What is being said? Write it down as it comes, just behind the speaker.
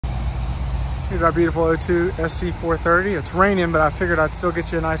Here's our beautiful 02 SC430. It's raining, but I figured I'd still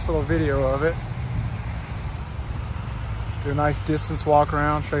get you a nice little video of it. Do a nice distance walk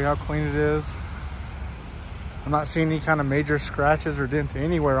around, show you how clean it is. I'm not seeing any kind of major scratches or dents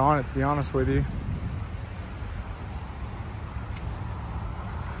anywhere on it, to be honest with you.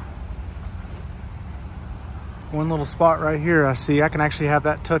 One little spot right here I see, I can actually have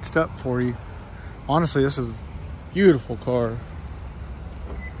that touched up for you. Honestly, this is a beautiful car.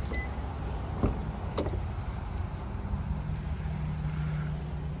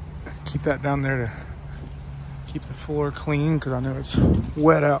 Keep that down there to keep the floor clean because I know it's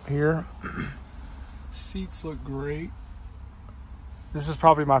wet out here. Seats look great. This is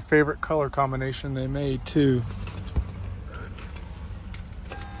probably my favorite color combination they made too.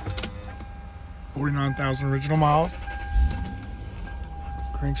 49,000 original miles.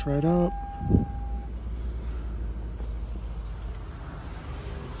 Cranks right up.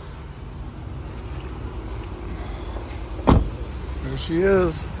 There she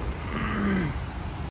is.